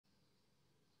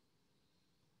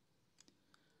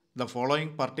The following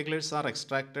particulars are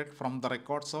extracted from the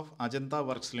records of Ajanta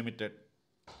Works Limited.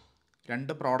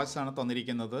 രണ്ട് products ആണ്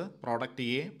തന്നിരിക്കുന്നത്. Product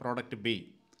A, product B.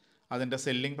 അതിൻ്റെ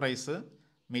selling price,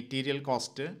 material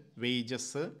cost,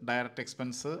 wages, direct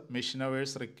expense, machine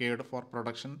hours required for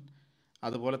production,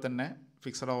 അതുപോലെ തന്നെ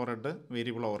fixed overhead,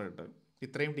 variable overhead.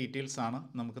 ഇത്രയും details ആണ്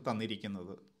നമുക്ക്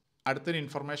തന്നിരിക്കുന്നത്. അടുത്തൊരു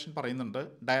ഇൻഫർമേഷൻ പറയുന്നുണ്ട്,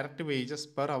 direct wages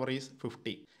per hour is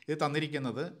 50. ഇത്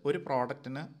തന്നിരിക്കുന്നത് ഒരു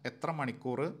പ്രോഡക്റ്റിന് എത്ര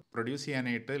മണിക്കൂർ പ്രൊഡ്യൂസ്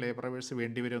ചെയ്യാനായിട്ട് ലേബർ അവേഴ്സ്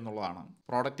വേണ്ടി വരും എന്നുള്ളതാണ്.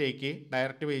 പ്രോഡക്റ്റ് എക്ക്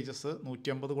ഡയറക്റ്റ് വേജസ്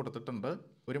 150 കൊടുത്തിട്ടുണ്ട്.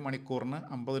 ഒരു മണിക്കൂറിന്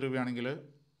 50 രൂപയാണെങ്കിൽ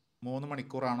 3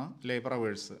 മണിക്കൂറാണ് ലേബർ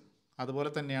അവേഴ്സ്.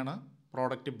 അതുപോലെ തന്നെയാണ്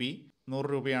പ്രോഡക്റ്റ് ബി, 100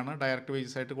 രൂപയാണ് ഡയറക്റ്റ്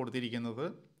വേജസ് ആയിട്ട് കൊടുത്തിരിക്കുന്നത്.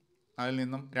 അതിൽ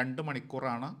നിന്നും 2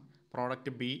 മണിക്കൂറാണ്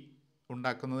പ്രോഡക്റ്റ് ബി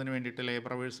ഉണ്ടാക്കുന്നതിന് വേണ്ടിയിട്ട്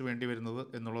ലേബർ അവേഴ്സ് വേണ്ടി വരുന്നത്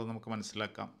എന്നുള്ളത് നമുക്ക്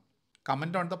മനസ്സിലാക്കാം.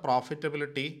 Comment on the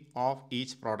profitability of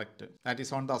each product. That is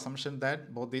on the assumption that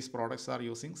both these products are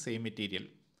using same material.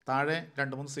 താഴെ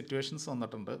 2-3 സിറ്റുവേഷൻസ്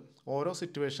വന്നിട്ടുണ്ട്. ഓരോ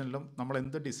സിറ്റുവേഷനിലും നമ്മൾ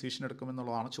എന്ത് ഡിസിഷൻ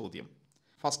എടുക്കുമെന്നുള്ളതാണ് ചോദ്യം.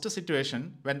 First situation,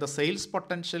 when the sales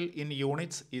potential in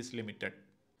units is limited.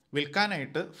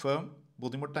 വിൽക്കാനായിട്ട് firm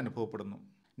ബുദ്ധിമുട്ട് അനുഭവപ്പെടുന്നു.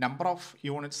 Number of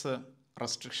units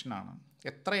റെസ്ട്രിക്ഷനാണ്.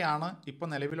 എത്രയാണ് ഇപ്പോൾ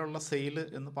നിലവിലുള്ള സെയിൽ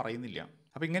എന്ന് പറയുന്നില്ല.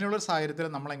 അപ്പോൾ ഇങ്ങനെയുള്ളൊരു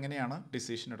സാഹചര്യത്തിൽ നമ്മൾ എങ്ങനെയാണ്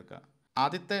ഡിസിഷൻ എടുക്കുക?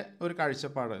 ആദ്യത്തെ ഒരു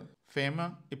കാഴ്ചപ്പാട്, ഫേം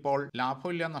ഇപ്പോൾ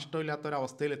ലാഭമില്ല നഷ്ടമില്ലാത്ത ഒരു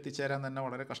അവസ്ഥയിൽ എത്തിച്ചേരാൻ തന്നെ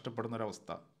വളരെ കഷ്ടപ്പെടുന്ന ഒരവസ്ഥ.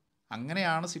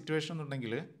 അങ്ങനെയാണ് സിറ്റുവേഷൻ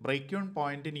എന്നുണ്ടെങ്കിൽ break in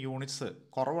point in units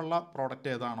കുറവുള്ള പ്രോഡക്റ്റ്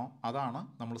ഏതാണോ അതാണ്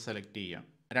നമ്മൾ സെലക്ട് ചെയ്യുക.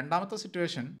 രണ്ടാമത്തെ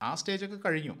സിറ്റുവേഷൻ, ആ സ്റ്റേജൊക്കെ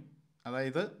കഴിഞ്ഞു,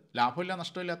 അതായത് ലാഭമില്ല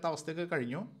നഷ്ടമില്ലാത്ത അവസ്ഥയൊക്കെ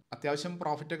കഴിഞ്ഞു, അത്യാവശ്യം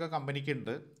പ്രോഫിറ്റൊക്കെ കമ്പനിക്ക്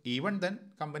ഉണ്ട്, ഈവൻ ദെൻ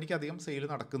കമ്പനിക്ക് അധികം സെയിൽ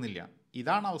നടക്കുന്നില്ല.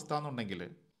 ഇതാണ് അവസ്ഥ എന്നുണ്ടെങ്കിൽ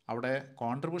അവിടെ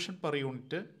കോൺട്രിബ്യൂഷൻ പെർ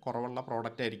യൂണിറ്റ് കുറവുള്ള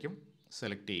പ്രോഡക്റ്റ് ആയിരിക്കും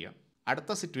സെലക്ട് ചെയ്യുക.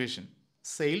 അടുത്ത situation,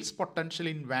 sales potential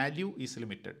in value is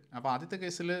limited. അപ്പോൾ ആദ്യത്തെ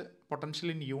കേസിൽ പൊട്ടൻഷ്യൽ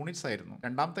ഇൻ യൂണിറ്റ്സ് ആയിരുന്നു.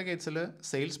 രണ്ടാമത്തെ കേസിൽ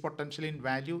sales potential in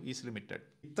value is limited.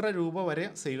 ഇത്ര രൂപ വരെ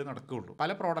സെയിൽ നടക്കുകയുള്ളൂ.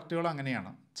 പല പ്രോഡക്റ്റുകളും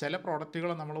അങ്ങനെയാണ്. ചില പ്രോഡക്റ്റുകൾ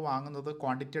നമ്മൾ വാങ്ങുന്നത്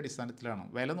ക്വാണ്ടിറ്റി അടിസ്ഥാനത്തിലാണ്,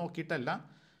 വില നോക്കിയിട്ടല്ല.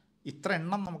 ഇത്ര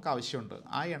എണ്ണം നമുക്ക് ആവശ്യമുണ്ട്,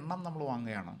 ആ എണ്ണം നമ്മൾ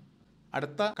വാങ്ങുകയാണ്.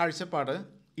 അടുത്ത കാഴ്ചപ്പാട്,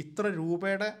 ഇത്ര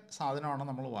രൂപയുടെ സാധനമാണ്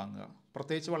നമ്മൾ വാങ്ങുക.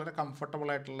 പ്രത്യേകിച്ച് വളരെ കംഫർട്ടബിൾ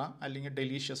ആയിട്ടുള്ള അല്ലെങ്കിൽ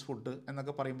ഡെലീഷ്യസ് ഫുഡ്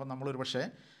എന്നൊക്കെ പറയുമ്പോൾ നമ്മളൊരു പക്ഷേ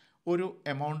ഒരു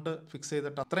എമൗണ്ട് ഫിക്സ്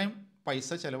ചെയ്തിട്ട് അത്രയും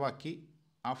പൈസ ചിലവാക്കി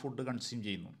ആ ഫുഡ് കൺസ്യൂം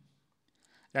ചെയ്യുന്നു.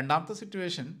 രണ്ടാമത്തെ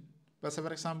സിറ്റുവേഷൻ,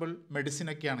 ഫോർ എക്സാമ്പിൾ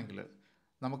മെഡിസിനൊക്കെ ആണെങ്കിൽ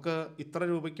നമുക്ക് ഇത്ര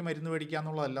രൂപയ്ക്ക് മരുന്ന് മേടിക്കുക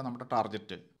എന്നുള്ളതല്ല നമ്മുടെ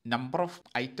ടാർഗറ്റ്, നമ്പർ ഓഫ്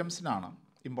ഐറ്റംസിനാണ്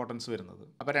ഇമ്പോർട്ടൻസ് വരുന്നത്.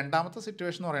 അപ്പോൾ രണ്ടാമത്തെ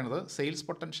സിറ്റുവേഷൻ എന്ന് പറയുന്നത് sales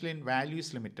potential in value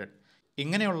is limited.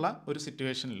 ഇങ്ങനെയുള്ള ഒരു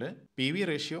സിറ്റുവേഷനിൽ PV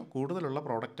റേഷ്യോ കൂടുതലുള്ള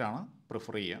പ്രോഡക്റ്റാണ്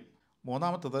പ്രിഫർ ചെയ്യുക.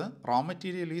 മൂന്നാമത്തത്, raw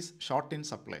material is short in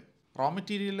supply. Raw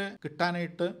material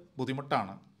കിട്ടാനായിട്ട്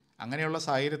ബുദ്ധിമുട്ടാണ്. അങ്ങനെയുള്ള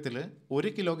സാഹചര്യത്തിൽ 1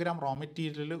 കിലോഗ്രാം റോ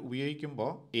മെറ്റീരിയൽ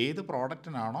ഉപയോഗിക്കുമ്പോൾ ഏത്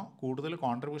പ്രോഡക്റ്റിനാണോ കൂടുതൽ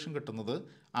കോൺട്രിബ്യൂഷൻ കിട്ടുന്നത്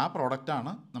ആ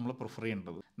പ്രോഡക്റ്റാണ് നമ്മൾ പ്രിഫർ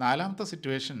ചെയ്യേണ്ടത്. നാലാമത്തെ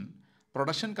situation,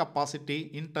 production capacity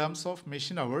in terms of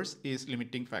machine hours is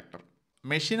limiting factor.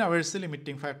 Machine hours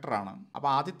limiting ഫാക്ടറാണ്. അപ്പോൾ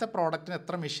ആദ്യത്തെ പ്രോഡക്റ്റിന്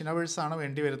എത്ര മെഷീൻ അവേഴ്സാണ്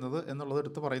വേണ്ടി വരുന്നത് എന്നുള്ളത്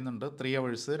എടുത്ത് പറയുന്നുണ്ട്. 3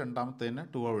 അവേഴ്സ്, രണ്ടാമത്തേന്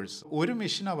 2 അവേഴ്സ്. ഒരു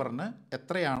മെഷീൻ അവറിന്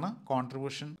എത്രയാണ്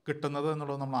കോൺട്രിബ്യൂഷൻ കിട്ടുന്നത്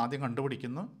എന്നുള്ളത് നമ്മൾ ആദ്യം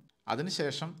കണ്ടുപിടിക്കുന്നു.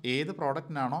 അതിനുശേഷം ഏത്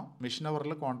പ്രോഡക്റ്റിനാണോ മെഷീൻ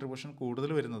അവറിൽ കോൺട്രിബ്യൂഷൻ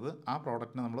കൂടുതൽ വരുന്നത് ആ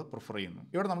പ്രോഡക്റ്റിനെ നമ്മൾ പ്രിഫർ ചെയ്യുന്നു.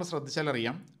 ഇവിടെ നമ്മൾ ശ്രദ്ധിച്ചാൽ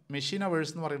അറിയാം, മെഷീൻ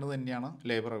അവേഴ്സ് എന്ന് പറയുന്നത് തന്നെയാണ്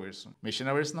ലേബർ അവേഴ്സും. മെഷീൻ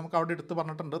അവേഴ്സ് നമുക്ക് അവിടെ എടുത്ത്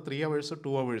പറഞ്ഞിട്ടുണ്ട് 3 അവേഴ്സ്,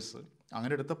 2 അവേഴ്സ്.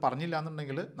 അങ്ങനെ എടുത്ത് പറഞ്ഞില്ല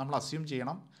എന്നുണ്ടെങ്കിൽ നമ്മൾ അസ്യൂം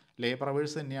ചെയ്യണം ലേബർ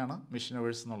അവേഴ്സ് തന്നെയാണ് മെഷീൻ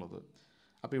അവേഴ്സ് എന്നുള്ളത്.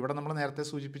 അപ്പോൾ ഇവിടെ നമ്മൾ നേരത്തെ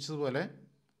സൂചിപ്പിച്ചതുപോലെ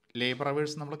ലേബർ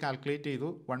അവേഴ്സ് നമ്മൾ കാൽക്കുലേറ്റ് ചെയ്തു,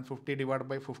 150 ഡിവൈഡ്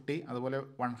ബൈ 50, അതുപോലെ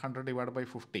 100 ഡിവൈഡ് ബൈ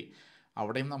 50.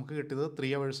 അവിടെയും നമുക്ക് കിട്ടിയത് 3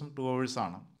 അവേഴ്സും 2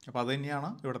 അവേഴ്സാണ്. അപ്പോൾ അത് തന്നെയാണ്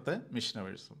ഇവിടുത്തെ മെഷീൻ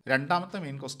അവേഴ്സും. രണ്ടാമത്തെ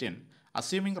main question,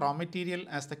 assuming raw material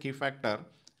as the key factor,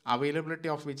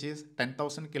 availability of which is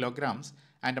 10,000 kilograms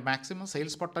and maximum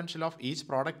sales potential of each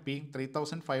product being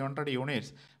 3,500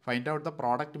 units, find out the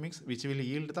product mix which will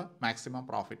yield the maximum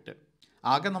profit.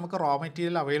 ആകെ നമുക്ക് raw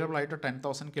material available ആയിട്ട്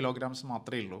 10,000 kilograms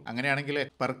മാത്രമേ ഉള്ളൂ. അങ്ങനെയാണെങ്കിൽ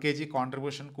per K G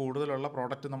contribution കൂടുതലുള്ള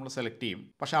product നമ്മൾ select ചെയ്യും.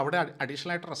 പക്ഷേ അവിടെ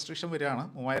അഡീഷണൽ ആയിട്ട് റെസ്ട്രിക്ഷൻ വരികയാണ്,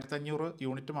 3,500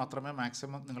 യൂണിറ്റ് മാത്രമേ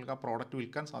മാക്സിമം നിങ്ങൾക്ക് ആ പ്രോഡക്റ്റ്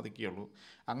വിൽക്കാൻ സാധിക്കുകയുള്ളൂ.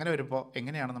 അങ്ങനെ വരുമ്പോൾ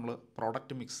എങ്ങനെയാണ് നമ്മൾ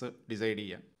പ്രോഡക്റ്റ് മിക്സ് ഡിസൈഡ്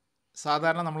ചെയ്യുക?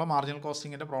 സാധാരണ നമ്മൾ മാർജിനൽ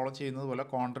കോസ്റ്റിങ്ങിൻ്റെ പ്രോബ്ലം ചെയ്യുന്നത് പോലെ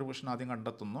കോൺട്രിബ്യൂഷൻ ആദ്യം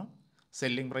കണ്ടെത്തുന്നു.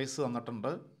 സെല്ലിംഗ് പ്രൈസ്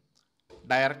തന്നിട്ടുണ്ട്,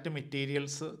 ഡയറക്റ്റ്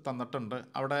മെറ്റീരിയൽസ് തന്നിട്ടുണ്ട്,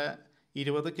 അവിടെ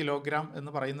 20 കിലോഗ്രാം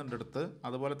എന്ന് പറയുന്നുണ്ട് അടുത്ത്.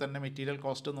 അതുപോലെ തന്നെ മെറ്റീരിയൽ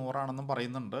കോസ്റ്റ് 100 ആണെന്നും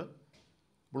പറയുന്നുണ്ട്.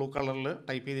 ബ്ലൂ കളറിൽ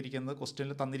ടൈപ്പ് ചെയ്തിരിക്കുന്നത്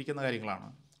ക്വസ്റ്റ്യനിൽ തന്നിരിക്കുന്ന കാര്യങ്ങളാണ്.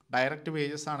 ഡയറക്റ്റ്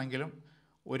വേജസ് ആണെങ്കിലും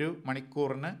ഒരു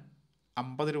മണിക്കൂറിന്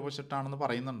 50 രൂപ വെച്ചിട്ടാണെന്ന്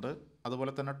പറയുന്നുണ്ട്.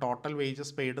 അതുപോലെ തന്നെ ടോട്ടൽ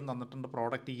വേജസ് പെയ്ഡും തന്നിട്ടുണ്ട്.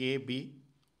 പ്രോഡക്റ്റ് എ, ബി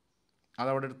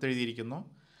അതവിടെ എടുത്തെഴുതിയിരിക്കുന്നു.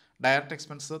 ഡയറക്റ്റ്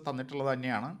എക്സ്പെൻസ് തന്നിട്ടുള്ളത്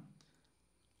തന്നെയാണ്.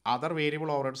 അതർ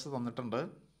വേരിയബിൾ ഓവർഹെഡ്സ് തന്നിട്ടുണ്ട്.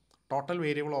 ടോട്ടൽ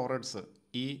വേരിയബിൾ ഓവർഹെഡ്സ്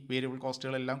ഈ വേരിയബിൾ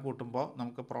കോസ്റ്റുകളെല്ലാം കൂട്ടുമ്പോൾ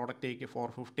നമുക്ക് പ്രോഡക്റ്റ് എക്ക്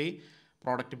 450,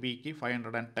 പ്രോഡക്റ്റ് ബിക്ക്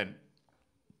 510.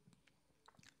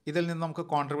 ഇതിൽ നിന്ന് നമുക്ക്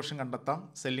കോൺട്രിബ്യൂഷൻ കണ്ടെത്താം.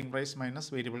 Selling price minus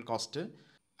variable cost.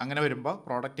 അങ്ങനെ വരുമ്പോൾ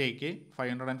പ്രോഡക്റ്റ് എക്ക്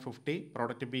 550,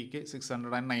 പ്രോഡക്റ്റ് ബിക്ക്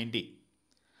 690.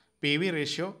 പി വി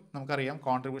റേഷ്യോ നമുക്കറിയാം,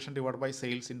 contribution divide by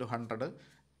sales into 100.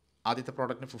 ആദ്യത്തെ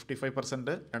പ്രോഡക്റ്റിന്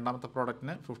 55%, രണ്ടാമത്തെ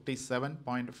പ്രോഡക്റ്റിന്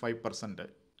 57.5%.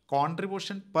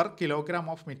 Contribution per kilogram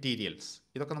of materials,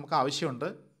 ഇതൊക്കെ നമുക്ക് ആവശ്യമുണ്ട്,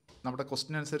 നമ്മുടെ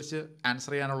ക്വസ്റ്റ്യൻ അനുസരിച്ച്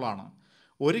ആൻസർ ചെയ്യാനുള്ളതാണ്.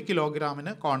 1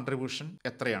 കിലോഗ്രാമിന് കോൺട്രിബ്യൂഷൻ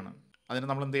എത്രയാണ്? അതിന്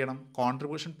നമ്മൾ എന്ത് ചെയ്യണം?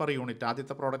 കോൺട്രിബ്യൂഷൻ പെർ യൂണിറ്റ്,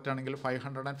 ആദ്യത്തെ പ്രോഡക്റ്റ് ആണെങ്കിൽ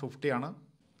 550 ആണ്,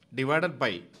 ഡിവൈഡഡ്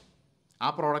ബൈ ആ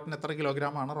പ്രോഡക്റ്റിന് എത്ര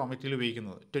കിലോഗ്രാമാണ് റോ മെറ്റീരിയൽ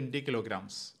ഉപയോഗിക്കുന്നത്? 20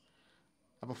 കിലോഗ്രാംസ്.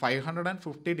 അപ്പോൾ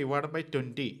 550 ഡിവൈഡഡ് ബൈ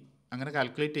 20 അങ്ങനെ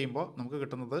കാൽക്കുലേറ്റ് ചെയ്യുമ്പോൾ നമുക്ക്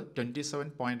കിട്ടുന്നത്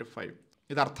 27.5.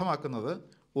 ഇത് അർത്ഥമാക്കുന്നത്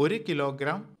 1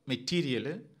 കിലോഗ്രാം മെറ്റീരിയൽ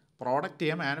പ്രോഡക്റ്റ്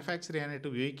ചെയ്യാൻ മാനുഫാക്ചർ ചെയ്യാനായിട്ട്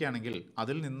ഉപയോഗിക്കുകയാണെങ്കിൽ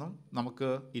അതിൽ നിന്നും നമുക്ക്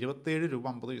 27 രൂപ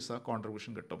 50 പൈസ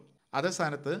കോൺട്രിബ്യൂഷൻ കിട്ടും. അതേ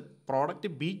സ്ഥാനത്ത് പ്രോഡക്റ്റ്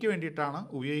ബിക്ക് വേണ്ടിയിട്ടാണ്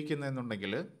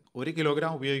ഉപയോഗിക്കുന്നതെന്നുണ്ടെങ്കിൽ 1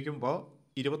 കിലോഗ്രാം ഉപയോഗിക്കുമ്പോൾ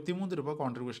 23 രൂപ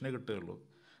കോൺട്രിബ്യൂഷനേ കിട്ടുകയുള്ളൂ.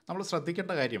 നമ്മൾ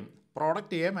ശ്രദ്ധിക്കേണ്ട കാര്യം,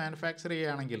 പ്രോഡക്റ്റ് എ മാനുഫാക്ചർ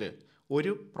ചെയ്യുകയാണെങ്കിൽ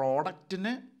ഒരു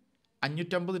പ്രോഡക്റ്റിന്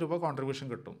 550 രൂപ കോൺട്രിബ്യൂഷൻ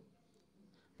കിട്ടും.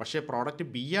 പക്ഷേ പ്രോഡക്റ്റ്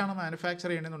ബി ആണ് മാനുഫാക്ചർ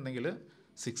ചെയ്യണമെന്നുണ്ടെങ്കിൽ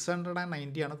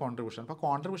 690 ആണ് കോൺട്രിബ്യൂഷൻ. അപ്പോൾ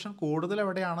കോൺട്രിബ്യൂഷൻ കൂടുതൽ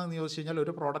എവിടെയാണെന്ന് ചോദിച്ചു കഴിഞ്ഞാൽ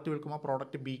ഒരു പ്രോഡക്റ്റ് വിൽക്കുമ്പോൾ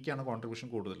പ്രോഡക്റ്റ് ബിക്കാണ് കോൺട്രിബ്യൂഷൻ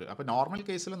കൂടുതൽ. അപ്പോൾ നോർമൽ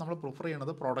കേസിൽ നമ്മൾ പ്രിഫർ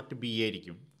ചെയ്യുന്നത് പ്രോഡക്റ്റ് ബി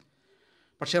ആയിരിക്കും.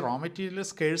 പക്ഷേ റോ മെറ്റീരിയൽ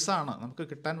സ്കേഴ്സാണ്, നമുക്ക്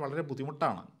കിട്ടാൻ വളരെ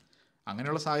ബുദ്ധിമുട്ടാണ്.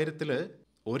 അങ്ങനെയുള്ള സാഹചര്യത്തിൽ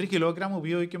 1 കിലോഗ്രാം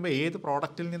ഉപയോഗിക്കുമ്പോൾ ഏത്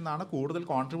പ്രോഡക്റ്റിൽ നിന്നാണ് കൂടുതൽ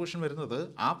കോൺട്രിബ്യൂഷൻ വരുന്നത്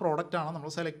ആ പ്രോഡക്റ്റാണ് നമ്മൾ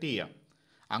സെലക്ട് ചെയ്യുക.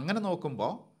 അങ്ങനെ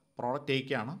നോക്കുമ്പോൾ പ്രോഡക്റ്റ്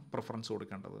എക്കാണ് പ്രിഫറൻസ്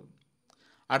കൊടുക്കേണ്ടത്.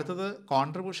 അടുത്തത്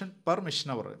കോൺട്രിബ്യൂഷൻ പെർ മെഷീൻ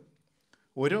അവർ.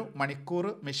 ഒരു മണിക്കൂർ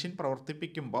മെഷീൻ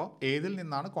പ്രവർത്തിപ്പിക്കുമ്പോൾ ഏതിൽ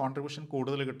നിന്നാണ് കോൺട്രിബ്യൂഷൻ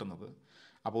കൂടുതൽ കിട്ടുന്നത്?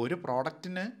 അപ്പോൾ ഒരു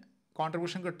പ്രോഡക്റ്റിന്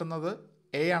കോൺട്രിബ്യൂഷൻ കിട്ടുന്നത്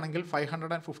എ ആണെങ്കിൽ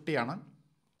 550 ആണ്.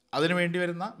 അതിന് വേണ്ടി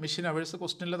വരുന്ന മെഷീൻ അവേഴ്സ്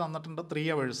ക്വസ്റ്റ്യനിൽ തന്നിട്ടുണ്ട് 3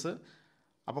 അവേഴ്സ്.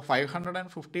 അപ്പോൾ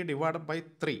 550 ഡിവൈഡഡ് ബൈ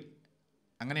 3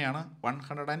 അങ്ങനെയാണ്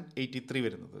 183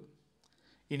 വരുന്നത്.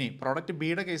 ഇനി പ്രോഡക്റ്റ്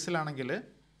ബിയുടെ കേസിലാണെങ്കിൽ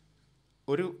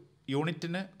ഒരു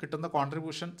യൂണിറ്റിന് കിട്ടുന്ന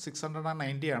കോൺട്രിബ്യൂഷൻ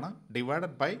 690 ആണ്,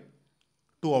 ഡിവൈഡഡ് ബൈ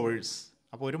 2 അവേഴ്സ്.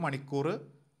 അപ്പോൾ ഒരു മണിക്കൂർ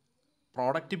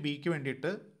പ്രോഡക്റ്റ് ബിക്ക്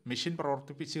വേണ്ടിയിട്ട് മെഷീൻ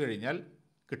പ്രവർത്തിപ്പിച്ച് കഴിഞ്ഞാൽ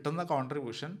കിട്ടുന്ന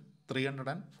കോൺട്രിബ്യൂഷൻ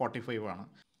 345 ആണ്.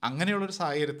 അങ്ങനെയുള്ളൊരു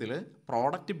സാഹചര്യത്തിൽ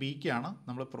പ്രോഡക്റ്റ് ബിക്കാണ്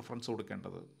നമ്മൾ പ്രിഫറൻസ്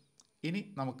കൊടുക്കേണ്ടത്. ഇനി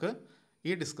നമുക്ക്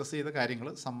ഈ ഡിസ്കസ് ചെയ്ത കാര്യങ്ങൾ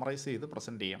സമ്മറൈസ് ചെയ്ത്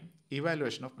പ്രസൻറ്റ് ചെയ്യാം.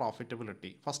 Evaluation of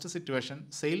profitability. First situation,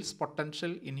 sales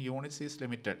potential in units is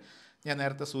limited. ഞാൻ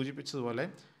നേരത്തെ സൂചിപ്പിച്ചതുപോലെ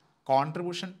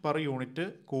കോൺട്രിബ്യൂഷൻ പെർ യൂണിറ്റ്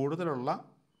കൂടുതലുള്ള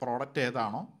പ്രോഡക്റ്റ്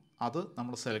ഏതാണോ അത്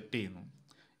നമ്മൾ സെലക്ട് ചെയ്യുന്നു.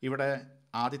 ഇവിടെ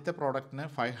ആദ്യത്തെ പ്രോഡക്റ്റിന്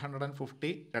 550,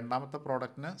 രണ്ടാമത്തെ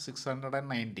പ്രോഡക്റ്റിന്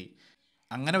 690.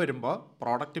 അങ്ങനെ വരുമ്പോൾ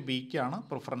പ്രോഡക്റ്റ് ബിക്കാണ്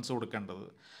പ്രിഫറൻസ് കൊടുക്കേണ്ടത്.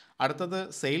 അടുത്തത്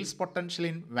sales potential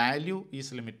in value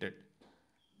is limited.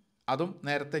 അതും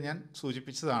നേരത്തെ ഞാൻ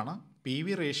സൂചിപ്പിച്ചതാണ്. പി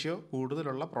വി റേഷ്യോ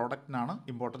കൂടുതലുള്ള പ്രോഡക്റ്റിനാണ്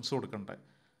ഇമ്പോർട്ടൻസ് കൊടുക്കേണ്ടത്.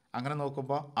 അങ്ങനെ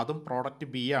നോക്കുമ്പോൾ അതും പ്രോഡക്റ്റ്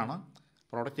ബി ആണ്.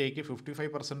 പ്രോഡക്റ്റ് എക്ക്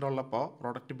 55% ഉള്ളപ്പോൾ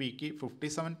പ്രോഡക്റ്റ് ബിക്ക്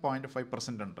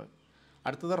 57.5% ഉണ്ട്.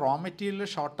 അടുത്തത് റോ മെറ്റീരിയൽ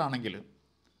ഷോർട്ട് ആണെങ്കിൽ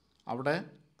അവിടെ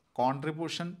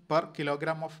contribution per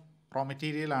kilogram of raw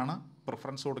മെറ്റീരിയലാണ്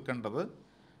പ്രിഫറൻസ് കൊടുക്കേണ്ടത്.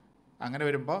 അങ്ങനെ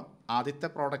വരുമ്പോൾ ആദ്യത്തെ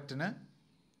പ്രോഡക്റ്റിന്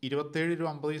 27 രൂപ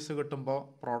 50 പൈസ കിട്ടുമ്പോൾ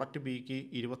പ്രോഡക്റ്റ് ബിക്ക്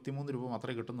 23 രൂപ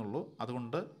മാത്രമേ കിട്ടുന്നുള്ളൂ.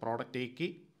 അതുകൊണ്ട് പ്രോഡക്റ്റ് എക്ക്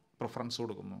പ്രിഫറൻസ്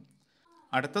കൊടുക്കുന്നു.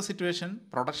 അടുത്ത situation,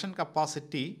 production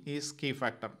capacity is key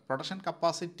factor. Production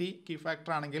capacity key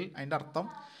factor ആണെങ്കിൽ അതിൻ്റെ അർത്ഥം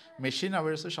machine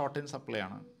hours short in supply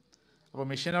ആണ്. അപ്പോൾ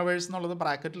മെഷീൻ അവേഴ്സ് എന്നുള്ളത്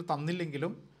ബ്രാക്കറ്റിൽ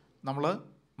തന്നില്ലെങ്കിലും നമ്മൾ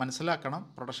മനസ്സിലാക്കണം,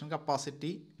 പ്രൊഡക്ഷൻ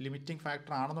കപ്പാസിറ്റി ലിമിറ്റിംഗ്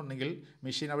ഫാക്ടർ ആണെന്നുണ്ടെങ്കിൽ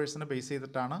മെഷീൻ അവേഴ്സിനെ ബേസ്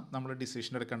ചെയ്തിട്ടാണ് നമ്മൾ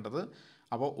ഡിസിഷൻ എടുക്കേണ്ടത്.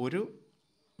 അപ്പോൾ ഒരു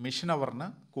മെഷീൻ അവറിന്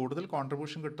കൂടുതൽ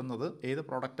കോൺട്രിബ്യൂഷൻ കിട്ടുന്നത് ഏത്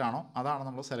പ്രോഡക്റ്റ് ആണോ അതാണ്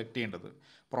നമ്മൾ സെലക്ട് ചെയ്യേണ്ടത്.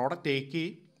 പ്രോഡക്റ്റ് എക്ക്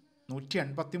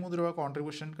 183 രൂപ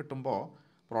കോൺട്രിബ്യൂഷൻ കിട്ടുമ്പോൾ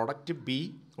പ്രോഡക്റ്റ് ബി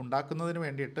ഉണ്ടാക്കുന്നതിന്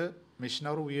വേണ്ടിയിട്ട് മെഷീൻ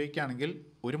അവർ ഉപയോഗിക്കുകയാണെങ്കിൽ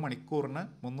ഒരു മണിക്കൂറിന്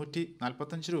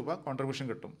 345 രൂപ കോൺട്രിബ്യൂഷൻ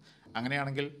കിട്ടും.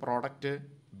 അങ്ങനെയാണെങ്കിൽ പ്രോഡക്റ്റ്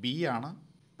ബി ആണ്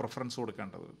പ്രിഫറൻസ്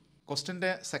കൊടുക്കേണ്ടത്.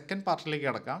 ക്വസ്റ്റ്യൻ്റെ സെക്കൻഡ് പാർട്ടിലേക്ക്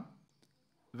കിടക്കാം.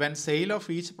 When sale of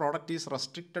each product is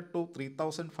restricted to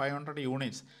 3500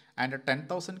 units and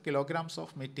 10,000 kilograms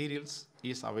of materials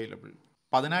is available.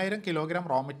 10,000 kilogram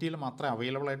raw material മാത്രമേ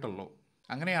അവൈലബിൾ ആയിട്ടുള്ളൂ.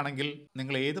 അങ്ങനെയാണെങ്കിൽ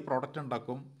നിങ്ങൾ ഏത് പ്രോഡക്റ്റ്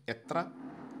ഉണ്ടാക്കും, എത്ര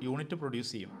യൂണിറ്റ്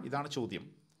പ്രൊഡ്യൂസ് ചെയ്യും? ഇതാണ് ചോദ്യം.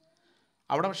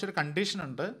 അവിടെ പക്ഷേ ഒരു കണ്ടീഷൻ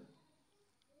ഉണ്ട്.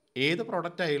 ഏത്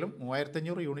പ്രോഡക്റ്റ് ആയാലും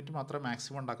 3500 യൂണിറ്റ് മാത്രമേ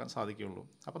മാക്സിമം ഉണ്ടാക്കാൻ സാധിക്കുകയുള്ളൂ.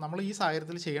 അപ്പോൾ നമ്മൾ ഈ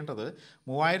സാഹചര്യത്തിൽ ചെയ്യേണ്ടത്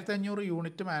 3500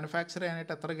 യൂണിറ്റ് മാനുഫാക്ചർ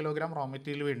ചെയ്യാനായിട്ട് എത്ര കിലോഗ്രാം റോ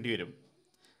മെറ്റീരിയൽ വേണ്ടി വരും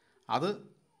അത്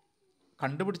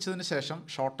കണ്ടുപിടിച്ചതിന് ശേഷം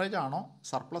ഷോർട്ടേജ് ആണോ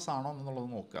സർപ്ലസ് ആണോ എന്നുള്ളത്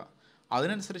നോക്കുക.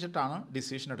 അതിനനുസരിച്ചിട്ടാണ്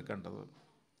ഡിസിഷൻ എടുക്കേണ്ടത്.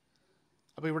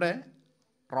 അപ്പോൾ ഇവിടെ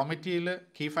റോ മെറ്റീരിയൽ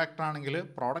കീ ഫാക്ടർ ആണെങ്കിൽ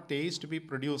product A is to B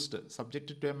produced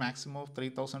subject to A maximum of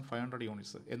 3500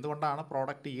 units. എന്തുകൊണ്ടാണ്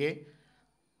പ്രോഡക്റ്റ് എ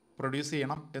പ്രൊഡ്യൂസ്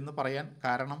ചെയ്യണം എന്ന് പറയാൻ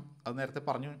കാരണം അത് നേരത്തെ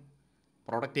പറഞ്ഞു.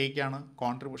 Product എയ്ക്കാണ്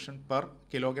contribution per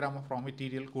kilogram of raw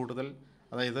material കൂടുതൽ,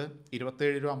 അതായത്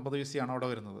 27 രൂപ 50 പൈസയാണ് അവിടെ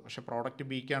വരുന്നത്. പക്ഷേ പ്രോഡക്റ്റ്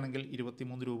ബിക്കാണെങ്കിൽ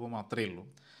 23 രൂപ മാത്രമേ ഉള്ളൂ.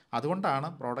 അതുകൊണ്ടാണ്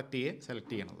പ്രോഡക്റ്റ് എ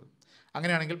സെലക്ട് ചെയ്യണത്.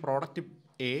 അങ്ങനെയാണെങ്കിൽ പ്രോഡക്റ്റ്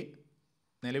എ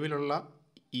നിലവിലുള്ള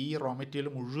ഈ റോ മെറ്റീരിയൽ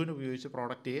മുഴുവൻ ഉപയോഗിച്ച്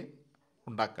പ്രോഡക്റ്റ് എ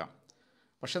ഉണ്ടാക്കാം.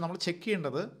 പക്ഷേ നമ്മൾ ചെക്ക്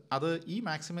ചെയ്യേണ്ടത് അത് ഈ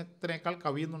മാക്സിമത്തിനേക്കാൾ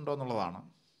കവിയുന്നുണ്ടോ എന്നുള്ളതാണ്.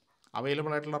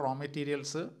 അവൈലബിൾ ആയിട്ടുള്ള റോ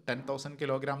മെറ്റീരിയൽസ് 10,000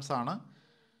 kilograms ആണ്.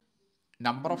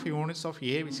 Number of units of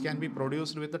A which can be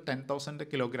produced with 10,000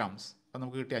 kilograms അത്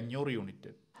നമുക്ക് കിട്ടി 500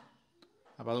 യൂണിറ്റ്.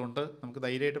 അപ്പോൾ അതുകൊണ്ട് നമുക്ക്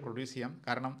ധൈര്യമായിട്ട് പ്രൊഡ്യൂസ് ചെയ്യാം.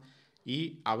 കാരണം ഈ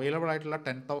അവൈലബിൾ ആയിട്ടുള്ള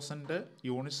 10,000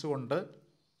 യൂണിറ്റ്സ് കൊണ്ട്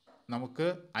നമുക്ക്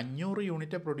 500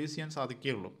 യൂണിറ്റ് പ്രൊഡ്യൂസ് ചെയ്യാൻ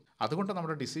സാധിക്കുകയുള്ളൂ. അതുകൊണ്ട്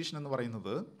നമ്മുടെ ഡിസിഷൻ എന്ന്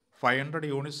പറയുന്നത് 500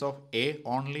 units of A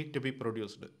only to B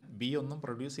produced. B ഒന്നും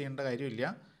പ്രൊഡ്യൂസ് ചെയ്യേണ്ട കാര്യമില്ല,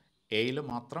 എയിൽ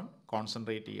മാത്രം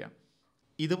കോൺസെൻട്രേറ്റ് ചെയ്യാം.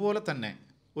 ഇതുപോലെ തന്നെ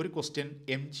ഒരു ക്വസ്റ്റ്യൻ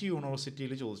MG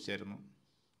യൂണിവേഴ്സിറ്റിയിൽ ചോദിച്ചായിരുന്നു.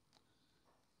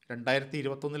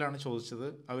 2021 ചോദിച്ചത്.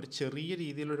 അവർ ചെറിയ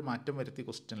രീതിയിലൊരു മാറ്റം വരുത്തി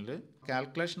ക്വസ്റ്റ്യനിൽ.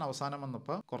 കാൽക്കുലേഷൻ അവസാനം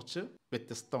വന്നപ്പോൾ കുറച്ച്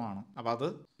വ്യത്യസ്തമാണ്. അപ്പോൾ അത്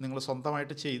നിങ്ങൾ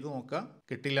സ്വന്തമായിട്ട് ചെയ്തു നോക്കുക.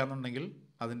 കിട്ടില്ല എന്നുണ്ടെങ്കിൽ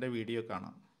അതിൻ്റെ വീഡിയോ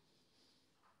കാണാം.